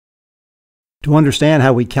To understand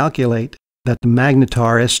how we calculate that the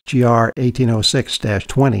magnetar SGR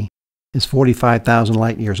 1806-20 is 45,000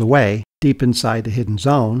 light-years away, deep inside the hidden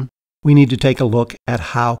zone, we need to take a look at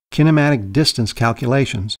how kinematic distance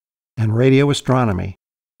calculations and radio astronomy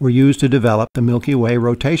were used to develop the Milky Way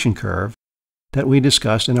rotation curve that we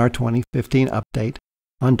discussed in our 2015 update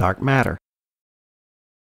on dark matter.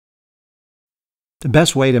 The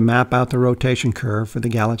best way to map out the rotation curve for the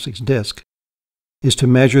galaxy's disk is to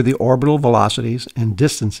measure the orbital velocities and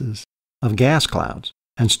distances of gas clouds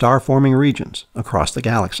and star-forming regions across the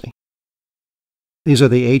galaxy. These are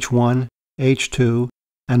the H1, H2,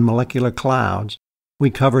 and molecular clouds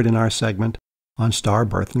we covered in our segment on star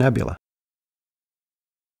birth nebula.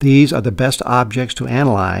 These are the best objects to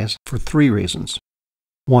analyze for three reasons.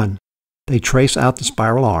 1. They trace out the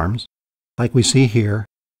spiral arms, like we see here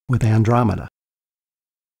with Andromeda.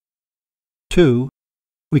 2.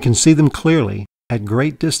 We can see them clearly at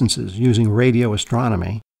great distances using radio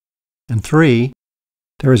astronomy. And 3.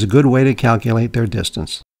 There is a good way to calculate their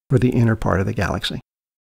distance for the inner part of the galaxy.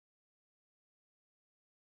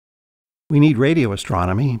 We need radio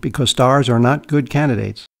astronomy because stars are not good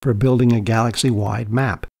candidates for building a galaxy-wide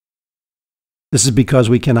map. This is because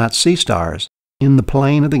we cannot see stars in the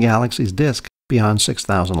plane of the galaxy's disk beyond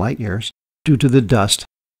 6,000 light-years due to the dust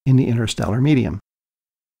in the interstellar medium.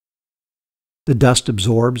 The dust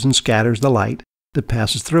absorbs and scatters the light that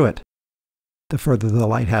passes through it. The further the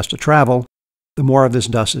light has to travel, the more of this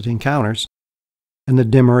dust it encounters, and the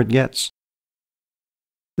dimmer it gets.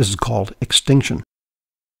 This is called extinction.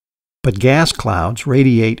 But gas clouds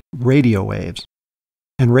radiate radio waves,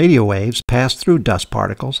 and radio waves pass through dust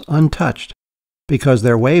particles untouched because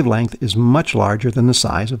their wavelength is much larger than the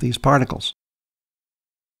size of these particles.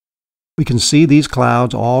 We can see these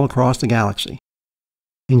clouds all across the galaxy,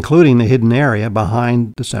 including the hidden area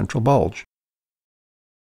behind the central bulge.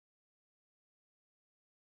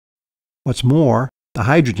 What's more, the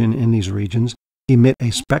hydrogen in these regions emit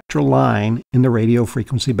a spectral line in the radio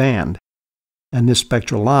frequency band, and this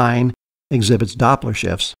spectral line exhibits Doppler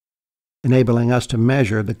shifts, enabling us to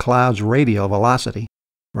measure the cloud's radial velocity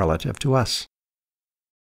relative to us.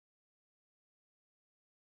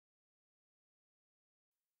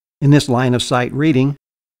 In this line of sight reading,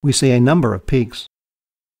 we see a number of peaks.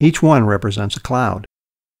 Each one represents a cloud.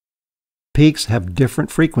 Peaks have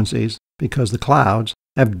different frequencies because the clouds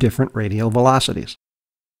have different radial velocities.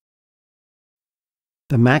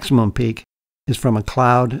 The maximum peak is from a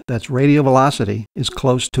cloud that's radial velocity is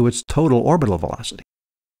close to its total orbital velocity.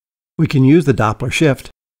 We can use the Doppler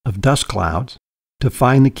shift of dust clouds to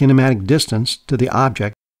find the kinematic distance to the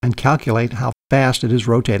object and calculate how fast it is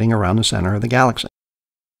rotating around the center of the galaxy.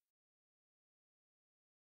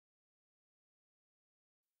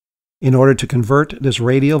 In order to convert this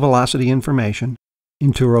radial velocity information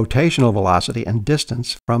into rotational velocity and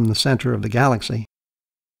distance from the center of the galaxy,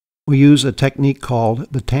 we use a technique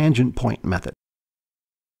called the tangent point method.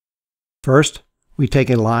 First, we take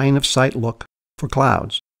a line of sight look for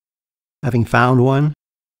clouds. Having found one,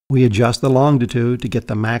 we adjust the longitude to get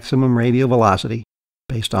the maximum radial velocity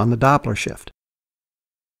based on the Doppler shift.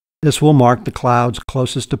 This will mark the cloud's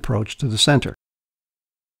closest approach to the center.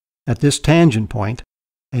 At this tangent point,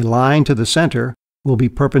 a line to the center will be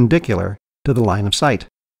perpendicular to the line of sight.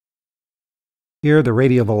 Here, the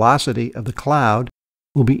radial velocity of the cloud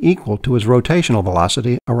will be equal to its rotational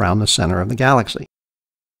velocity around the center of the galaxy.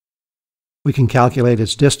 We can calculate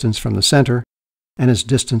its distance from the center and its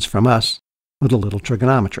distance from us with a little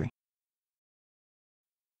trigonometry.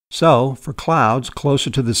 So, for clouds closer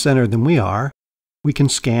to the center than we are, we can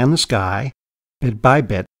scan the sky bit by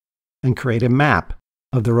bit and create a map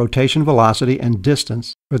of the rotation velocity and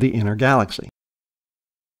distance for the inner galaxy.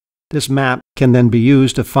 This map can then be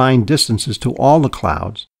used to find distances to all the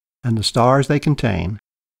clouds and the stars they contain,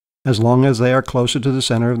 as long as they are closer to the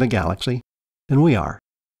center of the galaxy than we are.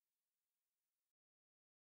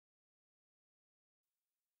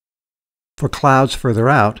 For clouds further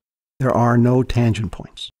out, there are no tangent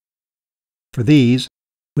points. For these,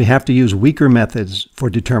 we have to use weaker methods for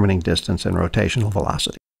determining distance and rotational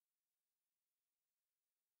velocity.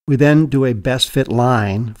 We then do a best fit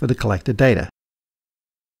line for the collected data.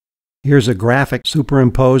 Here's a graphic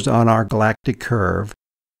superimposed on our galactic curve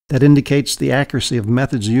that indicates the accuracy of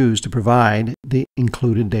methods used to provide the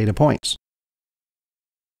included data points.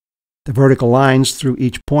 The vertical lines through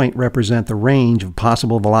each point represent the range of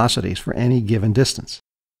possible velocities for any given distance.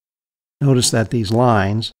 Notice that these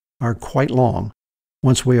lines are quite long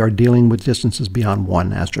once we are dealing with distances beyond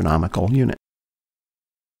 1 astronomical unit.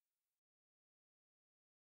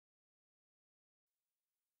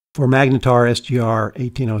 For magnetar SGR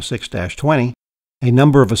 1806-20, A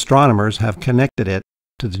number of astronomers have connected it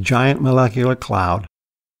to the giant molecular cloud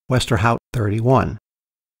Westerhout 31.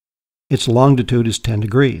 Its longitude is 10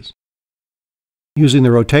 degrees. Using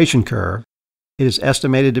the rotation curve, it is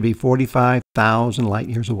estimated to be 45,000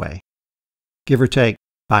 light-years away, give or take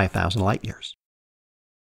 5,000 light-years.